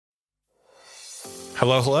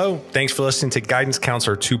Hello, hello. Thanks for listening to Guidance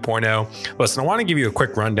Counselor 2.0. Listen, I want to give you a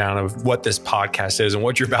quick rundown of what this podcast is and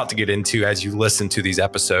what you're about to get into as you listen to these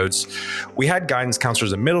episodes. We had guidance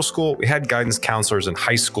counselors in middle school, we had guidance counselors in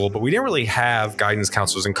high school, but we didn't really have guidance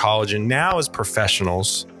counselors in college. And now as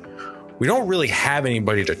professionals, we don't really have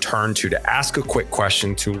anybody to turn to ask a quick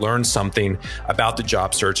question, to learn something about the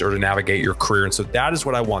job search or to navigate your career. And so that is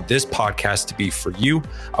what I want this podcast to be for you.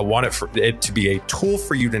 I want it to be a tool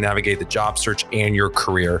for you to navigate the job search and your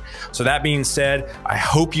career. So that being said, I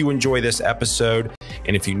hope you enjoy this episode.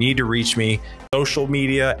 And if you need to reach me, social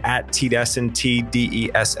media at TDESSEYN.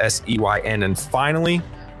 And finally,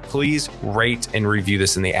 please rate and review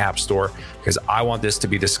this in the App Store because I want this to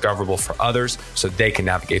be discoverable for others so they can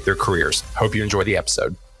navigate their careers. Hope you enjoy the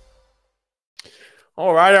episode.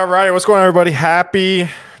 All right. What's going on, everybody? Happy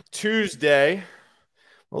Tuesday.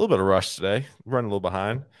 A little bit of rush today. Running a little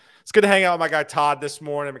behind. It's good to hang out with my guy Todd this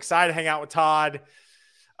morning. I'm excited to hang out with Todd.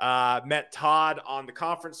 Met Todd on the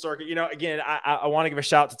conference circuit. Again, I want to give a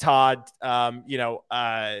shout out to Todd.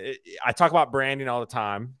 I talk about branding all the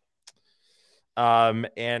time.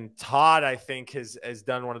 And Todd, I think, has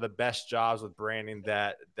done one of the best jobs with branding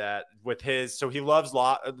that with his. So he loves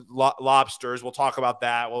lobsters. We'll talk about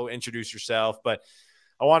that. We'll introduce yourself, but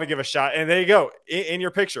I want to give a shout. And there you go in your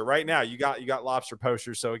picture right now. You got lobster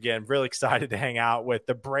posters. So again, really excited to hang out with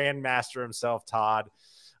the brand master himself, Todd,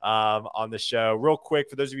 on the show. Real quick,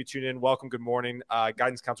 for those of you tuning in, welcome. Good morning.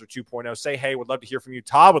 Guidance Counselor 2.0. Say hey. Would love to hear from you.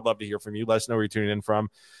 Todd would love to hear from you. Let us know where you're tuning in from.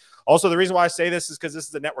 Also, the reason why I say this is because this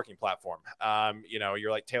is a networking platform.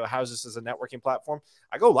 You're like, Taylor, how's this as a networking platform?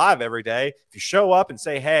 I go live every day. If you show up and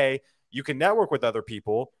say, hey, you can network with other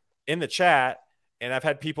people in the chat. And I've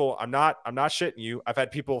had people, I'm not shitting you. I've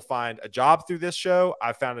had people find a job through this show.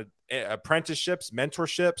 I've found apprenticeships,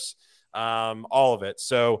 mentorships, all of it.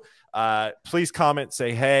 So please comment,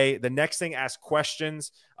 say, hey. The next thing, ask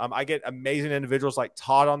questions. I get amazing individuals like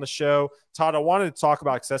Todd on the show. Todd, I wanted to talk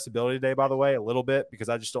about accessibility today, by the way, a little bit, because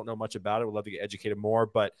I just don't know much about it. Would love to get educated more,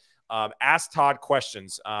 but ask Todd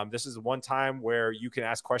questions. This is one time where you can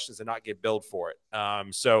ask questions and not get billed for it.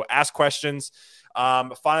 So ask questions.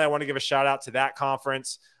 Finally, I want to give a shout out to that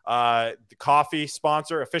conference, the coffee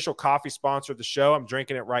sponsor, official coffee sponsor of the show. I'm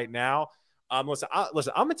drinking it right now. Listen, I'm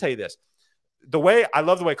going to tell you this. I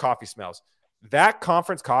love the way coffee smells. That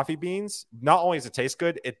conference coffee beans, not only does it taste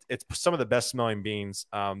good, it's some of the best smelling beans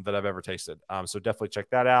that I've ever tasted. So definitely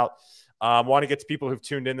check that out. Want to get to people who've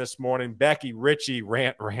tuned in this morning. Becky, Richie,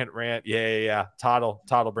 rant. Yeah. Todd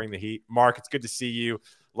will bring the heat. Mark, it's good to see you.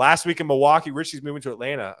 Last week in Milwaukee, Richie's moving to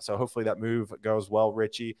Atlanta. So hopefully that move goes well,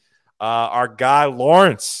 Richie. Our guy,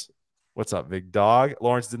 Lawrence. What's up, big dog?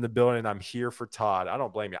 Lawrence is in the building, and I'm here for Todd. I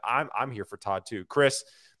don't blame you. I'm here for Todd too. Chris,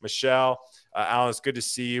 Michelle, Alan, it's good to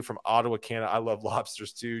see you from Ottawa, Canada. I love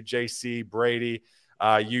lobsters too. JC, Brady,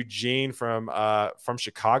 Eugene from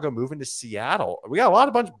Chicago, moving to Seattle. We got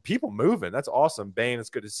a bunch of people moving. That's awesome. Bane, it's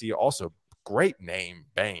good to see you. Also, great name,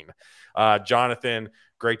 Bane. Jonathan,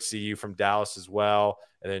 great to see you from Dallas as well.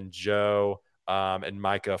 And then Joe. And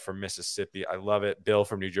Micah from Mississippi. I love it. Bill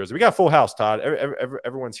from New Jersey. We got a full house, Todd.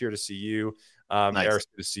 Everyone's here to see you. Nice. Eric's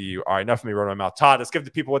good to see you. All right, enough of me running my mouth. Todd, let's give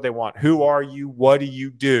the people what they want. Who are you? What do you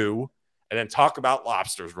do? And then talk about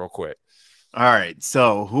lobsters real quick. All right.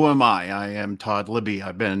 So who am I? I am Todd Libby.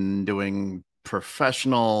 I've been doing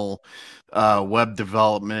professional web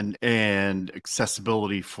development and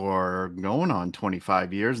accessibility for going on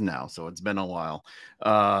 25 years now. So it's been a while.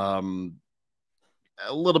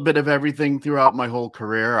 A little bit of everything throughout my whole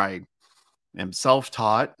career. I am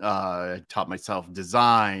self-taught. I taught myself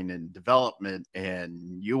design and development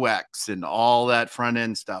and UX and all that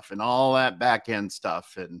front-end stuff and all that back-end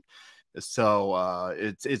stuff. And so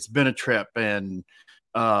it's been a trip. And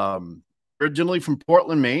originally from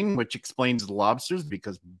Portland, Maine, which explains the lobsters,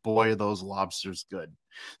 because boy, are those lobsters good.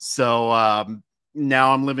 So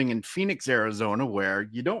now I'm living in Phoenix, Arizona, where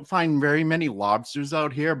you don't find very many lobsters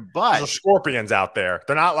out here, but there's scorpions out there.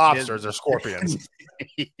 They're not lobsters, they're scorpions.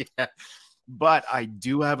 Yeah. But I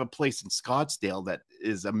do have a place in Scottsdale that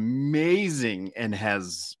is amazing and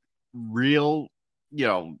has real,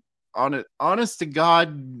 honest to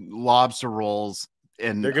God lobster rolls.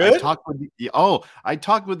 And they're good. I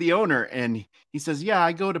talked with the owner, and he says, "Yeah,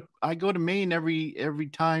 I go to Maine every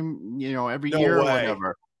time, every year or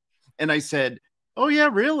whatever." And I said, "Oh yeah,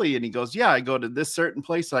 really?" And he goes, "Yeah, I go to this certain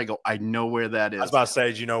place." I go, "I know where that is." I was about to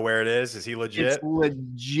say, do you know where it is? Is he legit? It's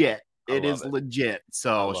legit. It is legit.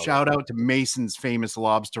 So shout out to Mason's Famous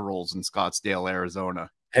Lobster Rolls in Scottsdale, Arizona.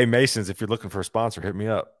 Hey, Masons, if you're looking for a sponsor, hit me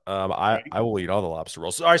up. I will eat all the lobster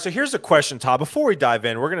rolls. All right, so here's a question, Todd. Before we dive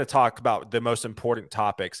in, we're going to talk about the most important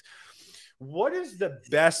topics. What is the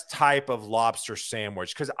best type of lobster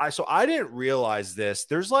sandwich? Because I didn't realize this.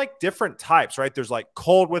 There's like different types, right? There's like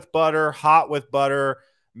cold with butter, hot with butter,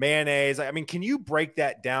 mayonnaise. I mean, can you break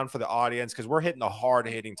that down for the audience? Because we're hitting the hard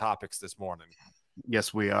hitting topics this morning.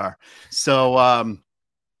 Yes, we are. So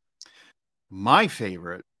my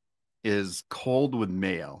favorite is cold with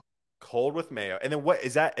mayo. Cold with mayo. And then what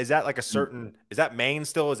is that? Is that like a certain, is that Maine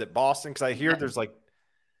still? Is it Boston? Because I hear there's like,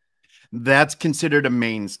 That's considered a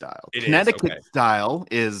Maine style. it is. Connecticut Okay. style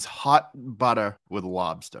is hot butter with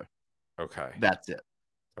lobster. Okay. That's it.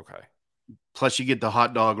 Okay. Plus, you get the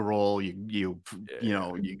hot dog roll. You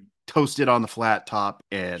toast it on the flat top,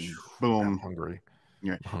 and boom. I'm hungry.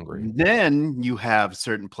 You're I'm hungry. Then you have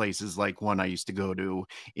certain places like one I used to go to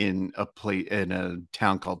in a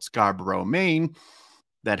town called Scarborough, Maine,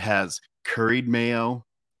 that has curried mayo.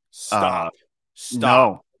 Stop.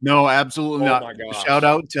 Stop. No, absolutely Oh not. my gosh.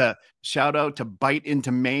 Shout out to Bite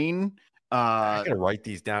into Maine. I gotta write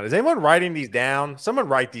these down. Is anyone writing these down? Someone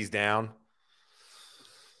write these down.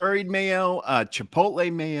 Curried mayo,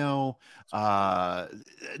 chipotle mayo.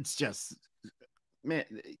 It's just, man,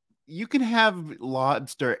 you can have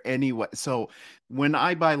lobster anyway. So when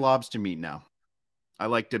I buy lobster meat now, I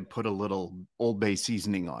like to put a little Old Bay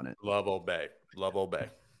seasoning on it. Love Old Bay. Love Old Bay.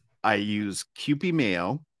 I use Kewpie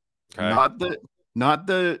mayo, Okay. not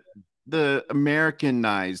the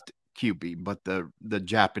Americanized Kewpie, but the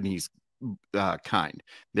Japanese kind.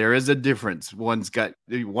 There is a difference. One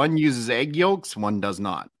uses egg yolks, one does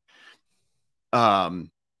not. And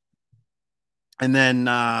then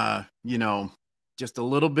just a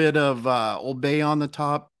little bit of Old Bay on the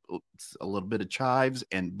top, a little bit of chives,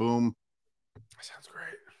 and boom. That sounds great.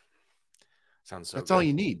 Sounds so That's good. all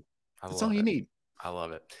you need. That's all you need. I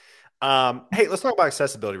love it. Hey, let's talk about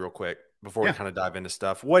accessibility real quick before we kind of dive into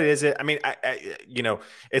stuff. What is it? I mean,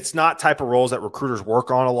 it's not type of roles that recruiters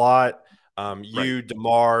work on a lot. You,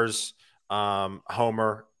 DeMars,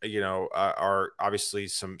 Homer, are obviously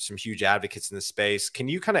some huge advocates in this space. Can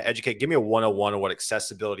you kind of educate, give me a 101 of what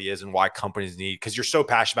accessibility is and why companies need, because you're so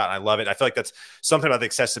passionate about it and I love it. I feel like that's something about the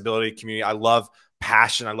accessibility community. I love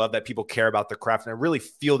passion. I love that people care about the craft, and I really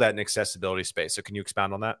feel that in accessibility space. So can you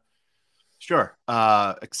expound on that? Sure.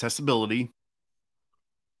 Accessibility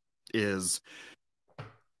is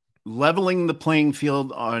leveling the playing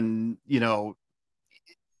field on,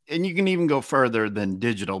 and you can even go further than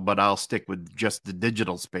digital, but I'll stick with just the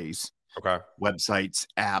digital space. Okay. Websites,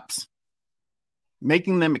 apps,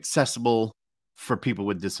 making them accessible for people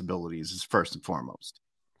with disabilities is first and foremost.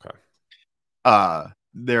 Okay.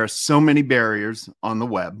 There are so many barriers on the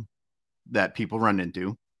web that people run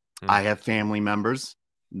into. I have family members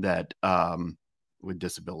that with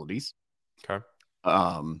disabilities. Okay.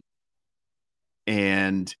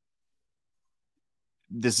 And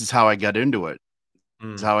this is how I got into it.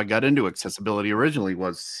 This is how I got into accessibility originally,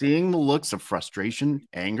 was seeing the looks of frustration,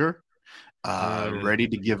 anger, ready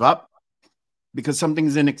to give up because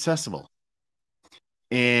something's inaccessible.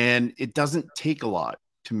 And it doesn't take a lot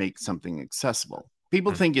to make something accessible.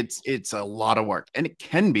 People think it's a lot of work, and it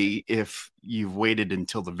can be if you've waited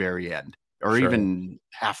until the very end, or even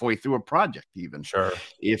halfway through a project. Even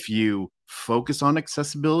if you focus on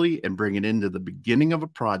accessibility and bring it into the beginning of a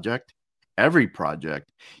project, every project,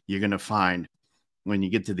 you're going to find when you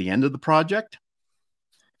get to the end of the project,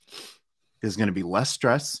 there's going to be less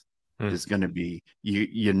stress. There's going to be,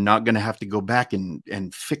 you're not going to have to go back and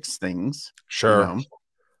fix things.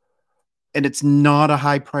 And it's not a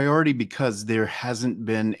high priority because there hasn't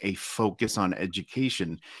been a focus on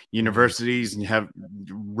education. Universities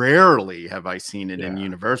rarely have I seen it in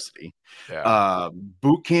university.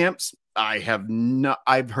 Boot camps,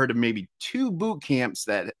 I've heard of maybe 2 boot camps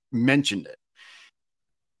that mentioned it.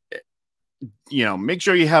 Make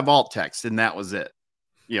sure you have alt text, and that was it.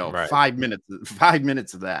 5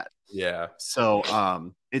 minutes of that. Yeah.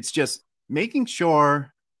 So it's just making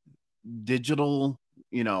sure digital,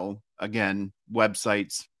 again,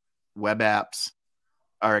 websites, web apps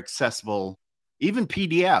are accessible, even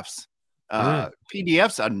PDFs.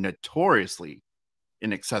 PDFs are notoriously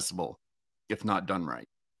inaccessible if not done right.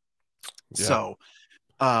 So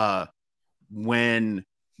when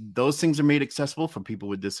those things are made accessible for people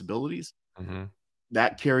with disabilities,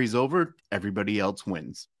 that carries over. Everybody else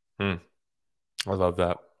wins. I love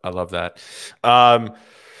that. I love that.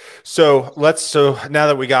 So now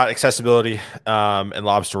that we got accessibility and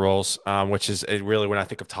lobster rolls, which is really, when I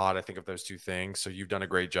think of Todd, I think of those 2 things. So you've done a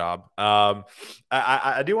great job.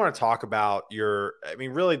 I do want to talk about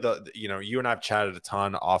really you and I've chatted a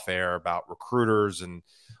ton off air about recruiters and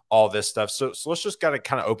all this stuff. So let's just kind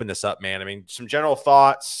of open this up, man. I mean, some general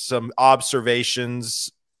thoughts, some observations,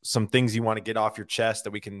 some things you want to get off your chest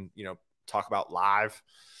that we can, talk about live?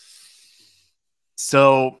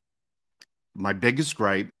 So my biggest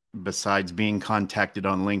gripe, besides being contacted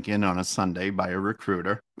on LinkedIn on a Sunday by a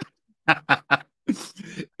recruiter,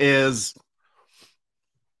 is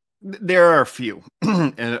there are a few.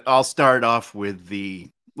 And let's start off with the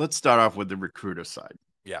recruiter side.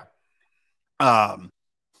 Yeah. Um,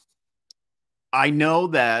 I know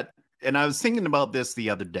that, and I was thinking about this the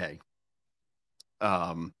other day.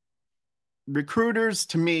 Recruiters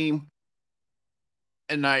to me,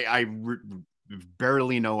 and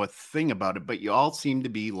barely know a thing about it, but you all seem to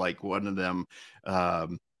be like one of them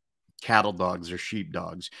cattle dogs or sheep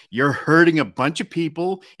dogs. You're herding a bunch of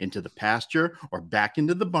people into the pasture or back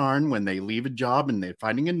into the barn when they leave a job and they're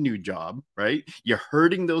finding a new job, right? You're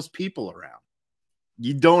herding those people around.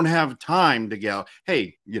 You don't have time to go,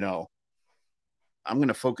 hey, I'm going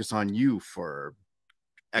to focus on you for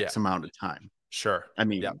X amount of time. Sure. I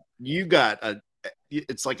mean, you got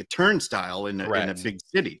it's like a turnstile in a big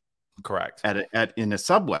city. Correct. In a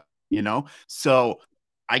subway, So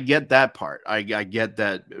I get that part. I get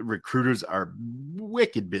that recruiters are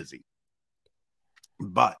wicked busy.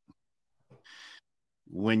 But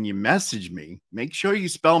when you message me, make sure you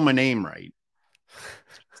spell my name right.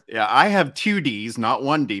 Yeah, I have 2 D's, not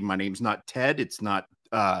 1 D. My name's not Ted. It's not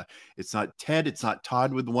Ted. It's not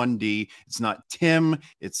Todd with 1 D. It's not Tim.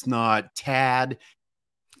 It's not Tad.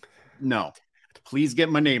 No, please get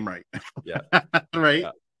my name right. Yeah. Right.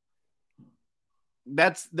 Yeah.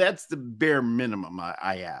 That's the bare minimum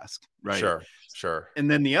I ask. Right. Sure.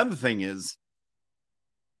 And then the other thing is,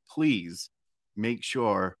 please make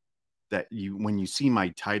sure that when you see my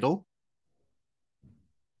title,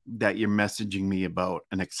 that you're messaging me about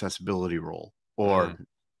an accessibility role, or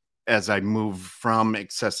as I move from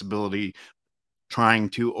accessibility trying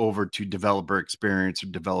to over to developer experience or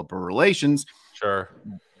developer relations. Sure.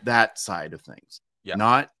 That side of things. Yeah.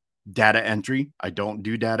 Not data entry. I don't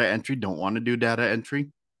do data entry. Don't want to do data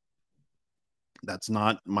entry. That's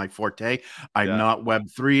not my forte. I'm not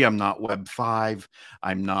Web3. I'm not Web5.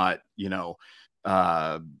 I'm not,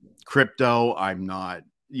 crypto. I'm not,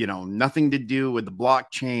 nothing to do with the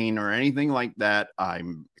blockchain or anything like that.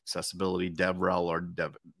 I'm accessibility, DevRel, or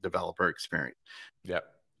developer experience. Yep.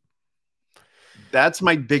 That's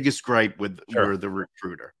my biggest gripe with the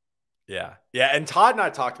recruiter. Yeah. And Todd and I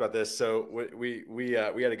talked about this. So we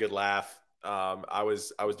had a good laugh. I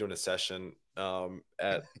was doing a session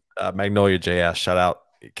at Magnolia JS. Shout out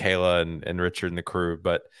Kayla and Richard and the crew.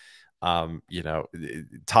 But Todd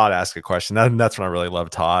asked a question. That's when I really love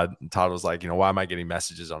Todd. And Todd was like, why am I getting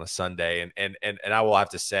messages on a Sunday? And I will have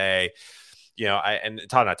to say, and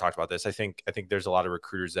Todd and I talked about this. I think there's a lot of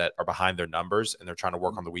recruiters that are behind their numbers and they're trying to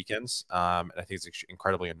work on the weekends. And I think it's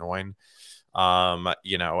incredibly annoying.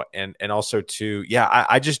 And also too,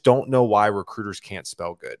 I just don't know why recruiters can't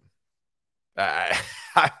spell good. I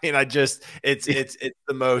mean, it's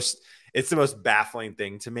the most baffling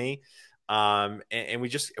thing to me. And we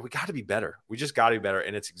got to be better. We just got to be better.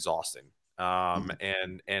 And it's exhausting.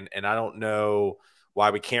 And I don't know why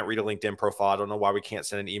we can't read a LinkedIn profile. I don't know why we can't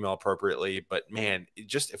send an email appropriately, but man,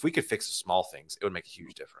 if we could fix the small things, it would make a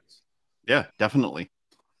huge difference. Yeah, definitely.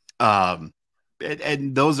 And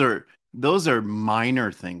those are minor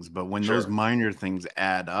things, but when those minor things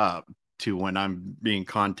add up to when I'm being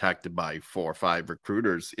contacted by 4 or 5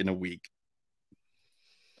 recruiters in a week,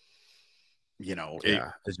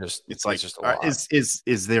 it's just a lot.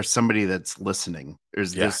 Is there somebody that's listening?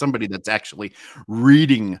 Is there somebody that's actually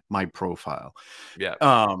reading my profile? Yeah.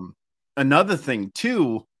 Another thing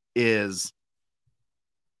too is,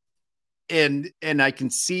 and I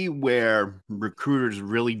can see where recruiters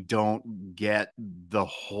really don't get the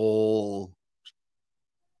whole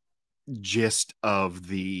gist of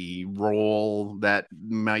the role that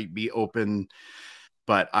might be open.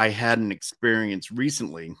 But I had an experience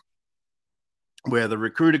recently where the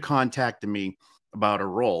recruiter contacted me about a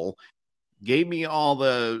role, gave me all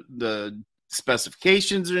the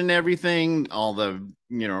specifications and everything, all the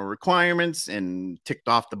requirements, and ticked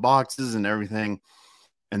off the boxes and everything.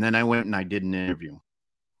 And then I went and I did an interview.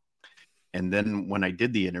 And then when I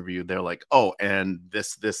did the interview, they're like, oh, and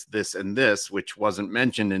this, and this, which wasn't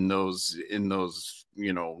mentioned in those,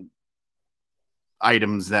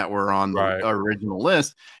 items that were on the original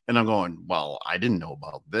list. And I'm going, well, I didn't know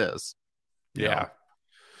about this. Yeah.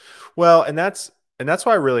 Well, and that's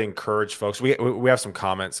why I really encourage folks. We have some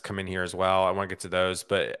comments come in here as well. I want to get to those,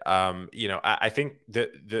 but I think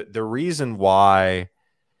the reason why,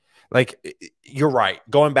 like, you're right.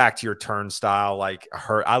 Going back to your turnstile, like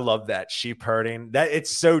I love that sheep herding. That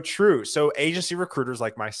it's so true. So agency recruiters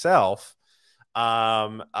like myself,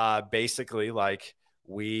 basically, like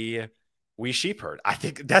we we sheep herd. I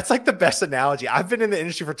think that's like the best analogy. I've been in the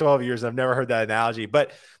industry for 12 years and I've never heard that analogy,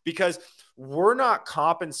 but because we're not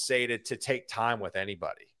compensated to take time with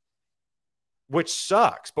anybody, which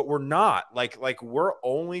sucks, but we're not like we're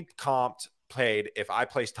only comped paid if I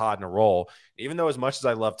place Todd in a role. Even though as much as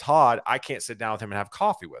I love Todd, I can't sit down with him and have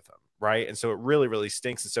coffee with him. Right. And so it really, really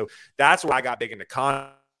stinks. And so that's why I got big into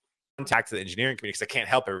contact to the engineering community, because I can't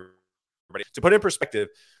help everybody. To put in perspective,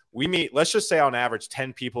 we meet, let's just say on average,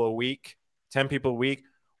 10 people a week.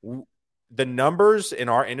 The numbers in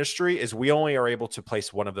our industry is we only are able to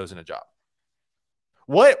place one of those in a job.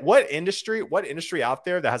 What industry out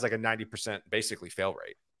there that has like a 90% basically fail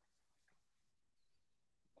rate?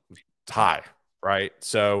 It's high, right?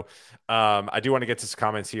 So I do want to get to some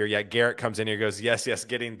comments here. Yeah, Garrett comes in here, goes, yes,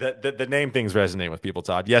 getting the name things resonate with people,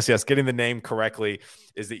 Todd. Yes, getting the name correctly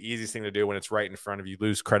is the easiest thing to do when it's right in front of you.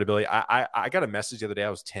 Lose credibility. I got a message the other day. I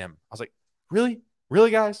was Tim. I was like, really,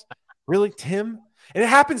 guys, really, Tim? And it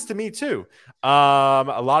happens to me too.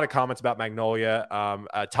 A lot of comments about Magnolia.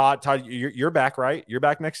 Todd, you're back, right? You're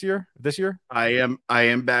back this year? I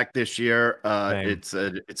am back this year. It's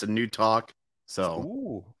a new talk. So,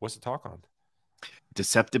 ooh, what's the talk on?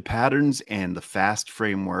 Deceptive patterns and the FAST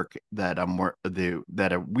framework that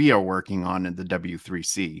we are working on in the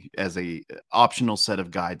W3C as a optional set of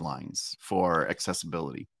guidelines for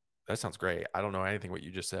accessibility. That sounds great. I don't know anything what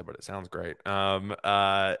you just said, but it sounds great.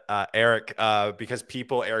 Eric, because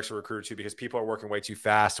Eric's a recruiter too, because people are working way too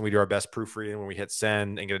fast and we do our best proofreading when we hit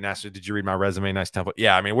send and get an answer. Did you read my resume? Nice template.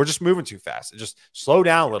 Yeah. I mean, we're just moving too fast. Just slow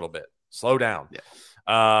down a little bit. Slow down. Yeah.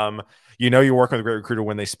 You're working with a great recruiter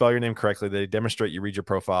when they spell your name correctly, they demonstrate you read your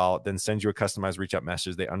profile, then send you a customized reach out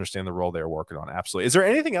message. They understand the role they're working on. Absolutely. Is there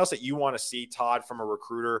anything else that you want to see, Todd, from a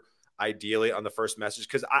recruiter ideally on the first message?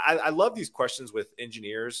 Because I love these questions with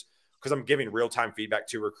engineers, because I'm giving real-time feedback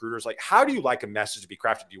to recruiters. Like, how do you like a message to be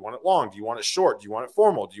crafted? Do you want it long? Do you want it short? Do you want it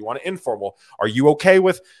formal? Do you want it informal? Are you okay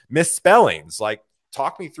with misspellings? Like,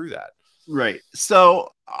 talk me through that. Right.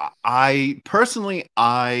 So I personally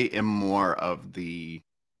am more of the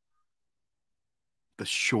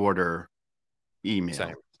shorter email.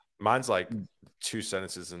 Same. Mine's like 2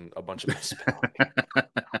 sentences and a bunch of misspelling.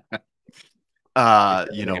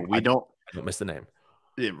 We don't miss the name.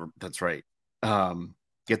 That's right.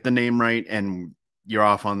 Get the name right and you're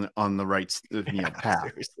off on the right path.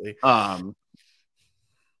 Seriously. And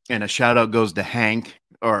a shout out goes to Hank,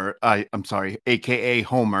 or I'm sorry, AKA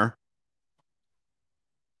Homer.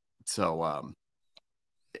 So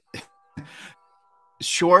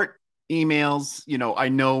short emails, I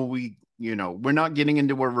know we're not getting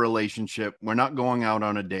into a relationship. We're not going out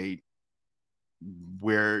on a date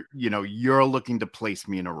where, you're looking to place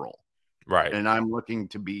me in a role. Right. And I'm looking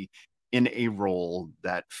to be in a role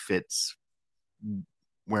that fits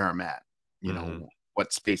where I'm at,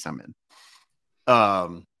 what space I'm in.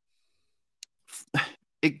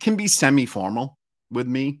 It can be semi-formal with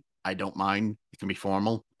me. I don't mind. It can be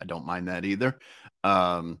formal. I don't mind that either.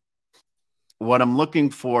 What I'm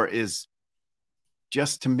looking for is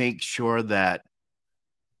just to make sure that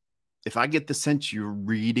if I get the sense you're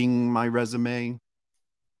reading my resume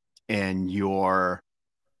and you're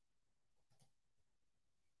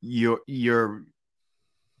the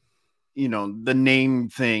name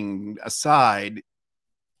thing aside,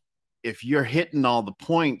 if you're hitting all the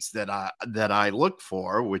points that I look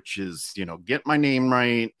for, which is, get my name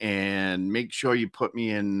right and make sure you put me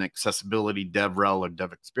in accessibility DevRel or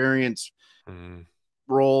Dev Experience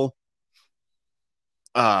role,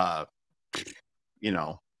 I'm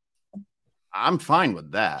fine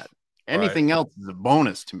with that. Anything else is a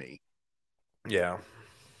bonus to me. Yeah.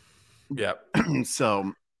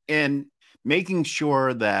 So, and making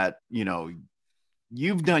sure that,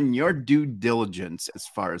 you've done your due diligence as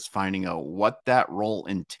far as finding out what that role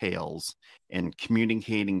entails and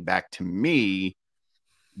communicating back to me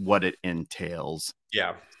what it entails.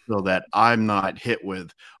 Yeah. So that I'm not hit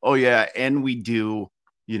with, oh yeah, and we do,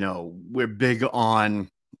 we're big on,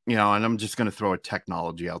 and I'm just going to throw a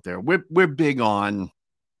technology out there. We're big on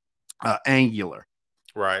Angular.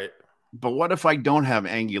 Right. But what if I don't have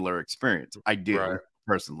Angular experience? I do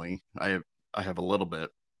personally. I have a little bit.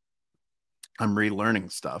 I'm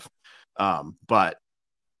relearning stuff. But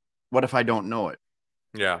what if I don't know it?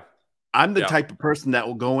 Yeah. I'm the type of person that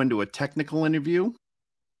will go into a technical interview,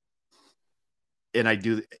 and I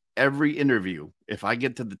do every interview. If I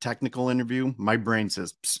get to the technical interview, my brain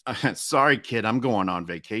says, sorry, kid, I'm going on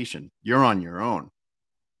vacation. You're on your own.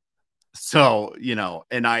 So,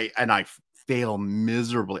 and I fail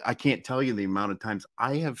miserably. I can't tell you the amount of times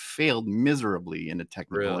I have failed miserably in a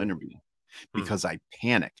technical interview because I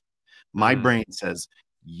panic. My brain says,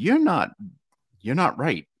 you're not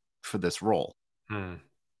right. for this role. Hmm.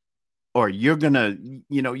 Or you're gonna,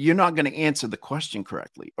 you're not gonna answer the question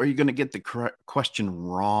correctly, or you're gonna get the correct question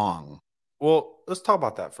wrong. Well, let's talk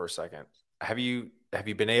about that for a second. Have you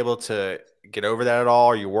been able to get over that at all?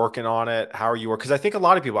 Are you working on it? How are you? Because I think a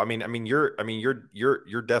lot of people.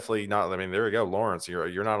 You're definitely not. I mean, there we go, Lawrence.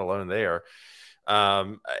 You're not alone there.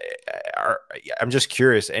 I'm just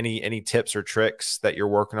curious. Any tips or tricks that you're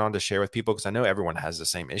working on to share with people? Because I know everyone has the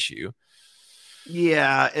same issue.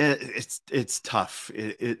 Yeah, it's tough.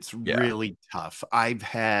 It's Yeah. really tough. I've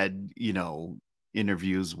had,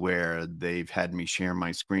 interviews where they've had me share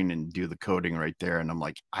my screen and do the coding right there, and I'm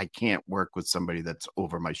like, I can't work with somebody that's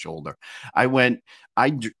over my shoulder.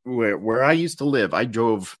 Where I used to live, I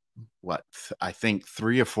drove I think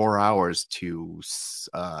 3 or 4 hours to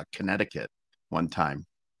Connecticut one time,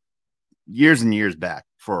 years and years back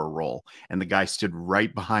for a role, and the guy stood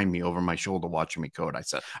right behind me over my shoulder watching me code. I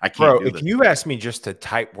said, I can't Bro, do if this. you asked me just to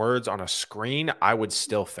type words on a screen, I would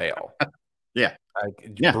still fail. Yeah,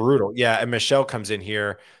 Like, yeah, brutal. Yeah. And Michelle comes in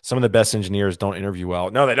here. Some of the best engineers don't interview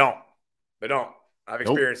well. No, they don't. They don't. I've nope,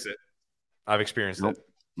 experienced it. I've experienced it. nope,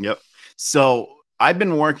 yep. So I've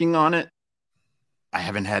been working on it. I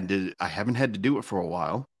haven't had to do it for a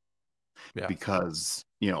while Yeah. because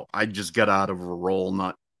I just got out of a role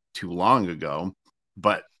not too long ago.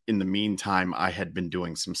 But in the meantime, I had been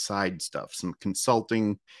doing some side stuff, some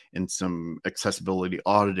consulting and some accessibility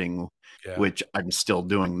auditing, Yeah. which I'm still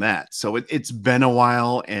doing that. So it's been a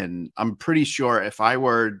while, and I'm pretty sure if I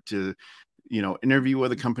were to, interview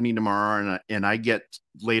with a company tomorrow, and I get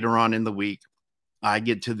later on in the week, I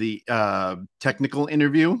get to the technical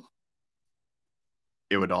interview,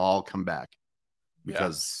 it would all come back Yeah.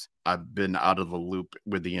 because I've been out of the loop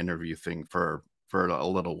with the interview thing for a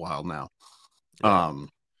little while now. Yeah. Um,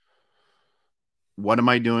 what am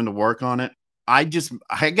I doing to work on it? I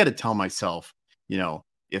got to tell myself,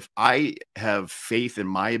 if I have faith in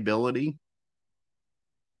my ability,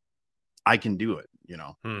 I can do it.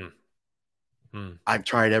 Hmm. Hmm. I've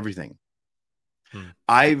tried everything. Hmm.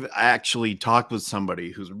 I've actually talked with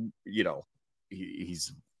somebody who's,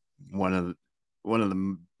 he's one of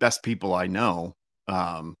the best people I know,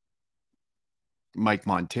 um, Mike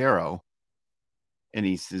Montero, and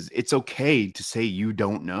he says it's okay to say you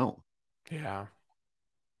don't know. Yeah.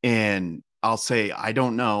 And I'll say I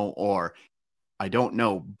don't know, or I don't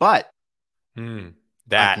know, but Hmm. I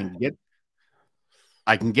That. can get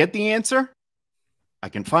I can get the answer, I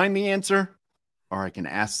can find the answer, or I can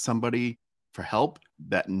ask somebody for help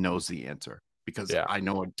that knows the answer, because Yeah. I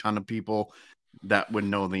know a ton of people that would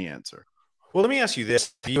know the answer. Well, let me ask you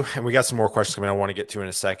this. And we got some more questions coming I want to get to in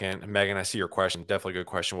a second. Megan, I see your question. Definitely a good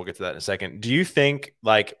question. We'll get to that in a second. Do you think,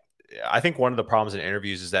 I think one of the problems in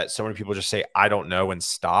interviews is that so many people just say, I don't know, and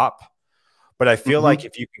stop. But I feel Mm-hmm. like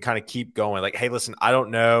if you can kind of keep going, like, hey, listen, I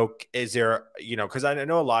don't know. Is there, because I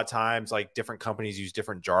know a lot of times like different companies use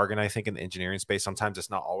different jargon, I think, in the engineering space. Sometimes it's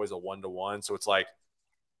not always a one-to-one. So it's like,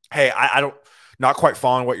 hey, I don't, not quite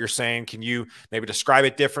following what you're saying. Can you maybe describe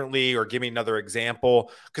it differently or give me another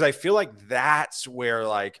example? Because I feel like that's where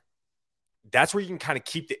you can kind of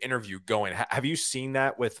keep the interview going. Have you seen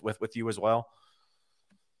that with you as well?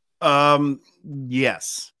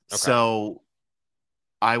 Yes. Okay. So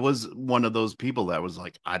I was one of those people that was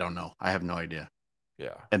like, I don't know. I have no idea.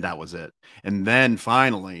 Yeah. And that was it. And then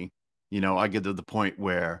finally, I get to the point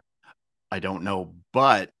where I don't know,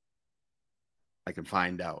 but I can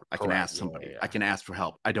find out. I can Correct. ask Yeah. somebody. I Yeah. can ask for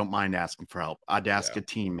help. I don't mind asking for help. I'd ask Yeah. a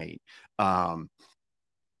teammate. Um,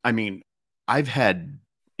 I mean, I've had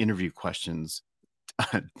interview questions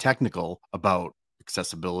technical about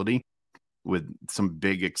accessibility with some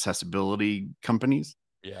big accessibility companies,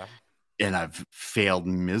 Yeah. and I've failed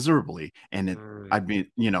miserably. And Mm. I've been,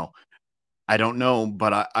 I don't know,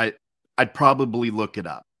 but I'd probably look it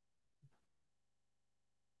up.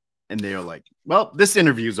 And they're like, well, this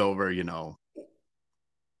interview's over.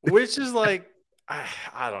 Which is like,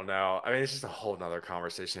 I don't know. I mean, it's just a whole nother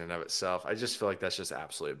conversation in and of itself. I just feel like that's just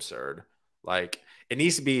absolutely absurd. Like, it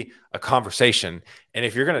needs to be a conversation. And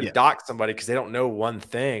if you're going to Yeah. dock somebody because they don't know one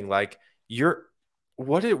thing, like you're,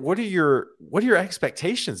 what are your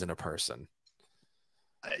expectations in a person?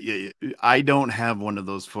 I don't have one of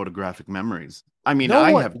those photographic memories. I mean, No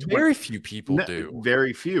I one, have very few people do.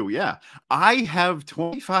 very few. Yeah. I have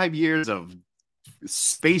 25 years of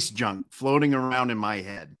space junk floating around in my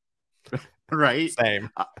head. Right. Same.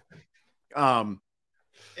 Uh, Um,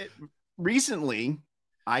 it, recently,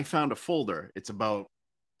 I found a folder. It's about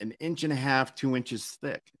an inch and a half, 2 inches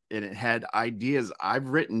thick, and it had ideas I've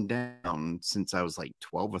written down since I was like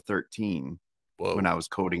 12 or 13 when Whoa, I was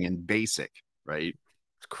coding in BASIC. Right.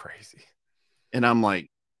 it's crazy. And I'm like,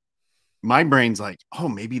 my brain's like, oh,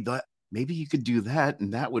 maybe you could do that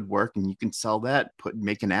and that would work and you can sell that,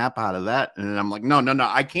 make an app out of that. And I'm like, no,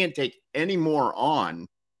 I can't take any more on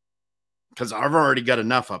because I've already got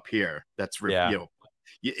enough up here. That's Yeah.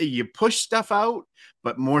 you push stuff out,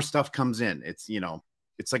 but more stuff comes in. It's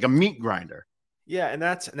it's like a meat grinder. Yeah, and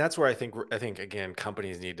that's where I think again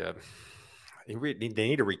companies need to they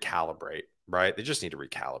need to recalibrate, right? They just need to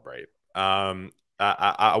recalibrate.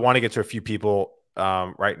 I want to get to a few people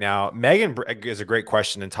right now. Megan is a great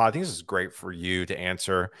question, and Todd, I think this is great for you to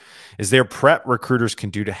answer. Is there prep recruiters can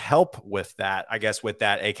do to help with that? I guess with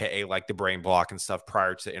that, aka like the brain block and stuff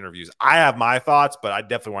prior to interviews. I have my thoughts, but I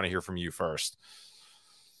definitely want to hear from you first.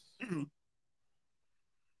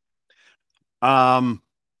 Um,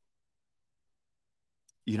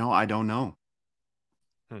 I don't know.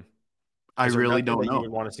 Hmm. I Is there really nothing don't that you know.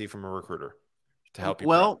 would want to see from a recruiter to help you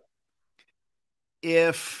prep? Well,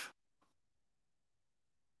 if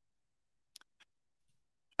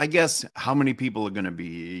I guess how many people are going to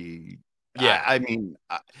be? Yeah, I mean,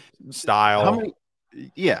 how style. many?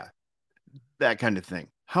 Yeah, that kind of thing.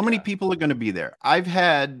 How many Yeah. people are going to be there? I've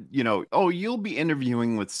had, oh, you'll be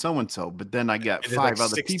interviewing with so and so, but then I got And there's like 5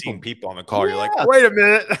 other 16 people. people on the call. You're like, Yeah, wait a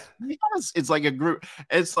minute. yes, it's like a group.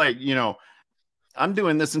 It's like, I'm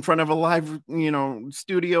doing this in front of a live,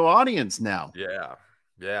 studio audience now, Yeah.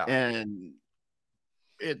 Yeah. and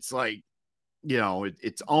it's like,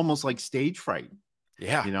 it's almost like stage fright,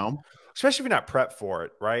 Yeah. you know? Especially if you're not prepped for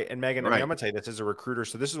it, right? And Megan, I mean, I'm Right. gonna tell you this as a recruiter.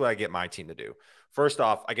 So this is what I get my team to do. First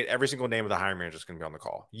off, I get every single name of the hiring manager that's going to be on the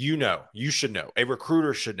call. You should know. A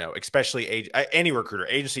recruiter should know, especially any recruiter,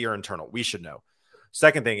 agency or internal. We should know.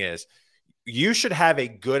 Second thing is, you should have a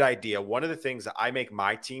good idea. One of the things that I make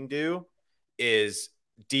my team do is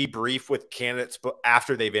debrief with candidates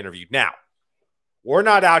after they've interviewed. Now, we're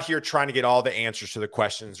not out here trying to get all the answers to the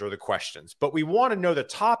questions or the questions, but we want to know the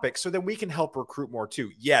topic so that we can help recruit more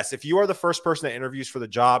too. Yes, if you are the first person that interviews for the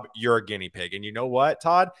job, you're a guinea pig. And you know what,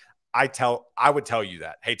 Todd? I would tell you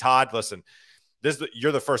that. Hey, Todd, listen,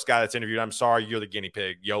 you're the first guy that's interviewed. I'm sorry, you're the guinea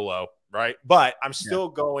pig, YOLO, right? But I'm Yeah. still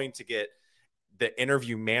going to get the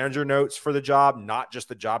interview manager notes for the job, not just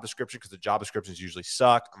the job description, because the job descriptions usually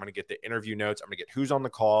suck. I'm going to get the interview notes. I'm going to get who's on the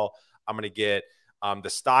call. I'm going to get the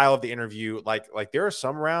style of the interview. Like there are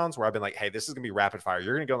some rounds where I've been like, hey, this is going to be rapid fire.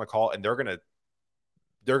 You're going to get on the call and they're going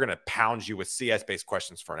to pound you with CS based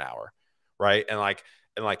questions for an hour. Right. And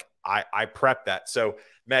I prep that. So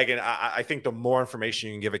Megan, I think the more information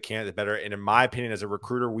you can give a candidate, the better. And in my opinion, as a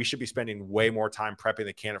recruiter, we should be spending way more time prepping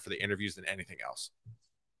the candidate for the interviews than anything else.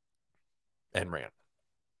 And rant.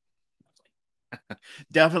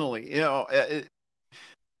 Definitely.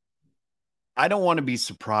 I don't want to be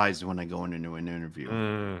surprised when I go into an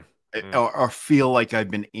interview or feel like I've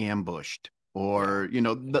been ambushed or,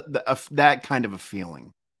 that kind of a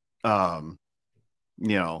feeling.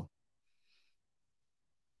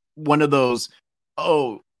 One of those,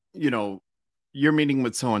 oh, you're meeting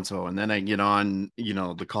with so and so, and then I get on,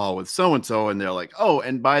 the call with so and so, and they're like, oh,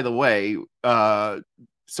 and by the way,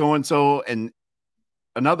 so and so and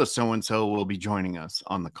another so and so will be joining us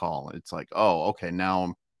on the call. It's like, oh, okay,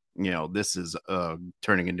 now this is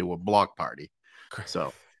turning into a block party.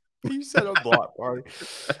 So you said a block party.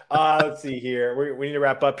 Let's see here. We need to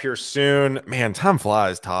wrap up here soon. Man, time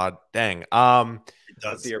flies, Todd. Dang. it Let's see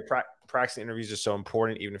does. here. Practicing interviews is so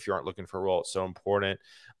important, even if you aren't looking for a role. It's so important.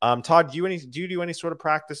 Todd, do you do any sort of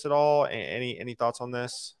practice at all? Any thoughts on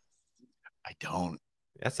this? I don't.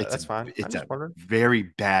 That's fine. I'm It's just a wondering. very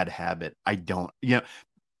bad habit. I don't.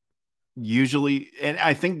 Usually, and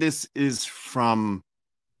I think this is from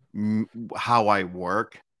how I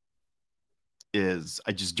work. Is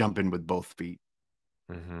I just jump in with both feet.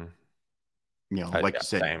 Mm-hmm. Like you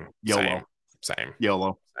said, YOLO. Same.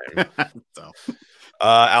 YOLO. So,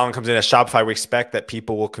 Alan comes in at Shopify. We expect that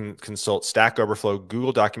people will consult Stack Overflow,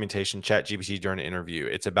 Google documentation, ChatGPT during an interview.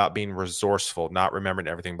 It's about being resourceful, not remembering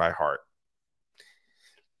everything by heart.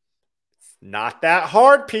 It's not that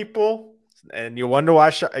hard, people. And you wonder why,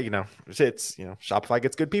 Shopify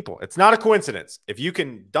gets good people. It's not a coincidence. If you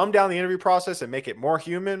can dumb down the interview process and make it more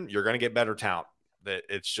human, you're going to get better talent.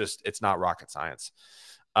 It's not rocket science.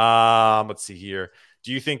 Let's see here.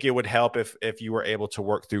 Do you think it would help if you were able to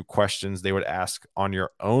work through questions they would ask on your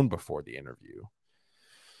own before the interview?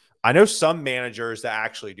 I know some managers that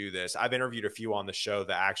actually do this. I've interviewed a few on the show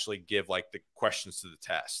that actually give like the questions to the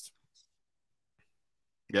test.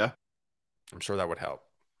 Yeah. I'm sure that would help.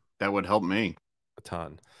 That would help me a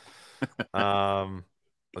ton.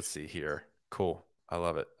 Let's see here. Cool. I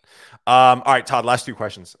love it. All right, Todd, last 2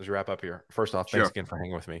 questions as we wrap up here. First off, thanks again for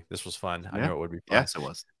hanging with me. This was fun. I know it would be fun. Yes, it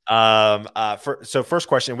was. So first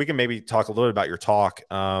question, we can maybe talk a little bit about your talk.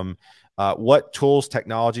 What tools,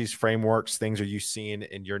 technologies, frameworks, things are you seeing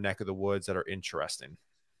in your neck of the woods that are interesting,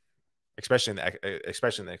 especially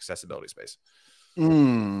in the accessibility space?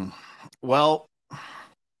 Well,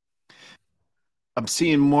 I'm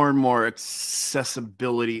seeing more and more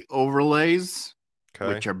accessibility overlays,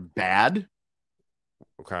 Okay. which are bad.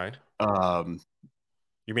 Okay. Um,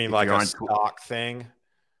 You mean if like you're a on, stock thing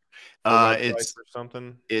for websites it's or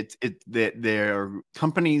something? there are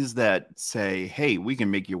companies that say, "Hey, we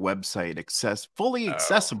can make your website fully Oh,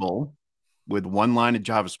 accessible with one line of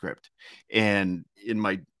JavaScript." And in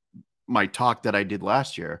my talk that I did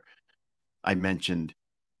last year, I mentioned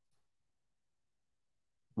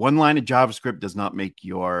one line of JavaScript does not make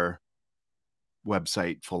your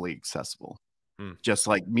website fully accessible. hmm. Just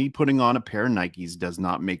like me putting on a pair of Nikes does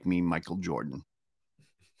not make me Michael Jordan.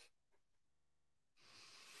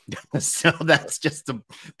 So that's just the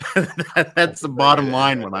that's That's a the pretty good bottom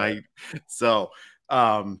line insight when there. I so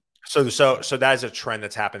um So that is a trend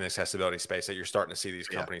that's happened in the accessibility space that you're starting to see these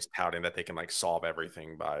yeah, companies touting that they can like solve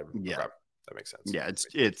everything by. yeah, Okay, that makes sense. yeah,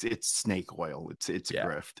 it's snake oil. It's a Yeah,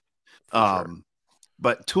 grift. for sure.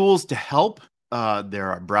 But tools to help,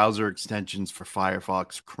 there are browser extensions for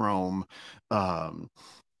Firefox, Chrome. um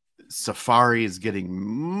Safari is getting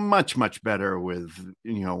much better with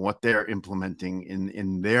what they're implementing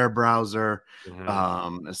in their browser,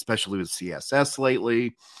 Hmm. especially with CSS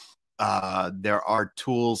lately. There are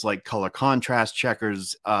tools like color contrast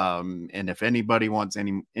checkers, and if anybody wants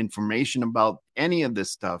any information about any of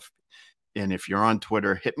this stuff, and if you're on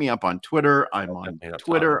Twitter, hit me up on Twitter. I'm on Definitely up, Todd.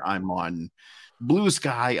 Twitter. I'm on Blue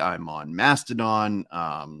Sky. I'm on Mastodon.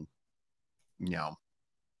 You know,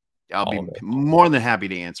 I'll All of be it. more than happy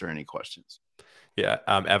to answer any questions. Yeah.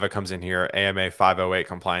 Eva comes in here. AMA 508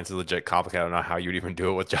 compliance is legit complicated. I don't know how you'd even do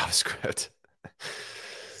it with JavaScript.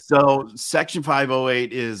 So Section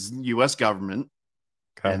 508 is U.S. government,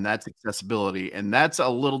 Okay. and that's accessibility, and that's a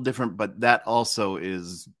little different, but that also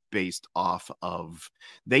is based off of,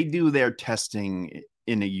 they do their testing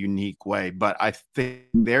in a unique way, but I think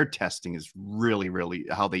their testing is really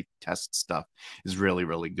how they test stuff is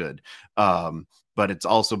really good. But it's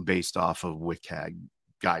also based off of WCAG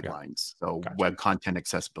Yeah. guidelines, so Gotcha. web content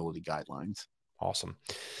accessibility guidelines. Awesome.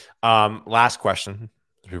 Last question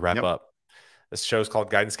as we wrap Yep. up. This show is called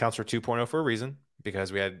Guidance Counselor 2.0 for a reason,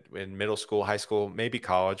 because we had in middle school, high school, maybe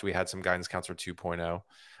college, we had some Guidance Counselor 2.0,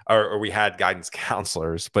 or we had guidance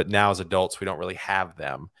counselors, but now as adults, we don't really have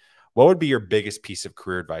them. What would be your biggest piece of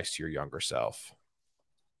career advice to your younger self?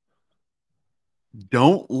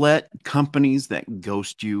 Don't let companies that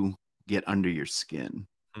ghost you get under your skin,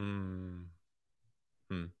 Mm,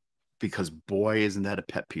 hmm. because boy, isn't that a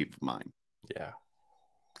pet peeve of mine. Yeah.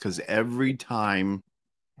 Because every time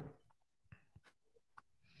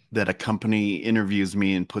that a company interviews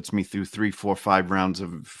me and puts me through 3, 4, 5 rounds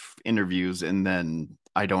of interviews, and then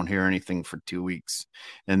I don't hear anything for 2 weeks,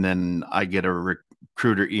 and then I get a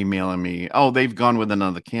recruiter emailing me, "Oh, they've gone with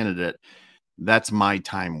another candidate." That's my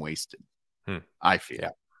time wasted. Hmm. I Yeah.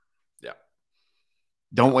 feel. Yeah.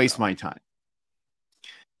 Don't No waste doubt. my time.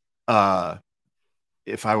 Uh,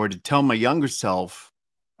 if I were to tell my younger self,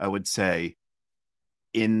 I would say,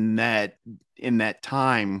 in that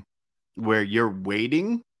time where you're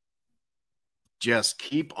waiting, just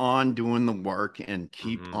keep on doing the work and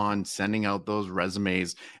keep Hmm. on sending out those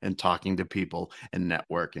resumes and talking to people and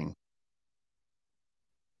networking.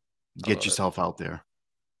 I Get love it. yourself out there.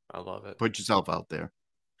 I love it. Put yourself out there.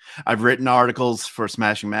 I've written articles for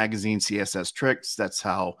Smashing Magazine, CSS Tricks. That's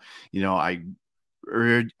how, I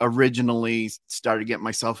originally started getting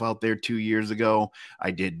myself out there 2 years ago. I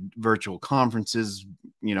did virtual conferences,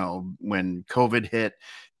 when COVID hit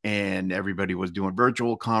and everybody was doing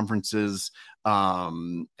virtual conferences.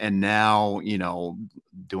 And now,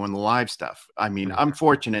 doing the live stuff. I mean, Mhm. I'm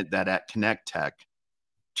fortunate that at Connect Tech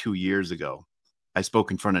 2 years ago, I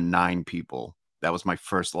spoke in front of 9 people. That was my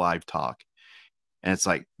first live talk. And it's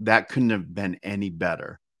like, that couldn't have been any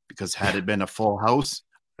better, because had it been a full house,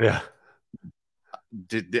 Yeah.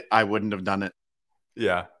 I wouldn't have done it.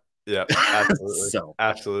 Yeah. Yeah. Absolutely. So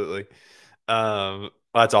Absolutely.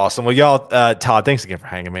 That's awesome. Well, y'all, Todd, thanks again for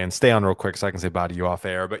hanging, man. Stay on real quick so I can say bye to you off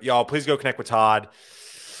air. But y'all, please go connect with Todd.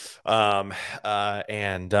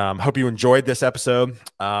 And hope you enjoyed this episode.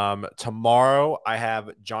 Tomorrow I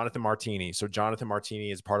have Jonathan Martini. So Jonathan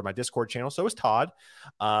Martini is part of my Discord channel. So is Todd.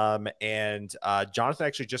 And Jonathan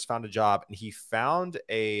actually just found a job, and he found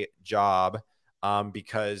a job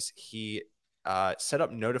because he set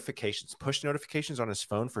up notifications, push notifications on his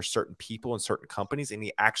phone for certain people and certain companies. And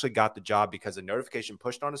he actually got the job because a notification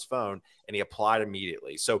pushed on his phone and he applied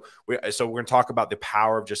immediately. So we're going to talk about the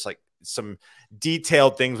power of just like some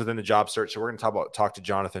detailed things within the job search. So we're going to talk to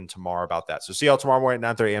Jonathan tomorrow about that. So see y'all tomorrow morning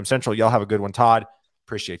at 9:30 a.m. Central. Y'all have a good one. Todd,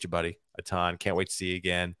 appreciate you, buddy, a ton. Can't wait to see you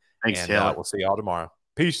again. Thanks, and Taylor. we'll see y'all tomorrow.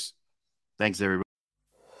 Peace. Thanks, everybody.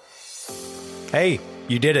 Hey,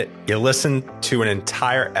 you did it. You listened to an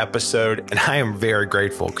entire episode, and I am very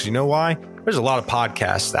grateful because you know why? There's a lot of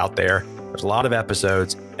podcasts out there. There's a lot of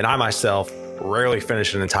episodes, and I myself rarely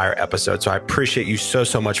finish an entire episode. So I appreciate you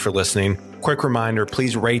so much for listening. Quick reminder,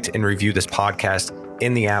 please rate and review this podcast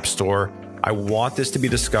in the App Store. I want this to be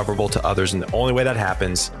discoverable to others, and the only way that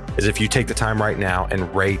happens is if you take the time right now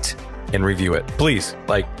and rate and review it. Please,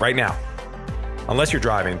 like right now. Unless you're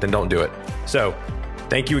driving, then don't do it. So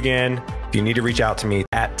thank you again. If you need to reach out to me,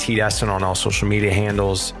 at TDestin on all social media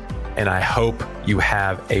handles, and I hope you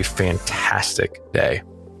have a fantastic day.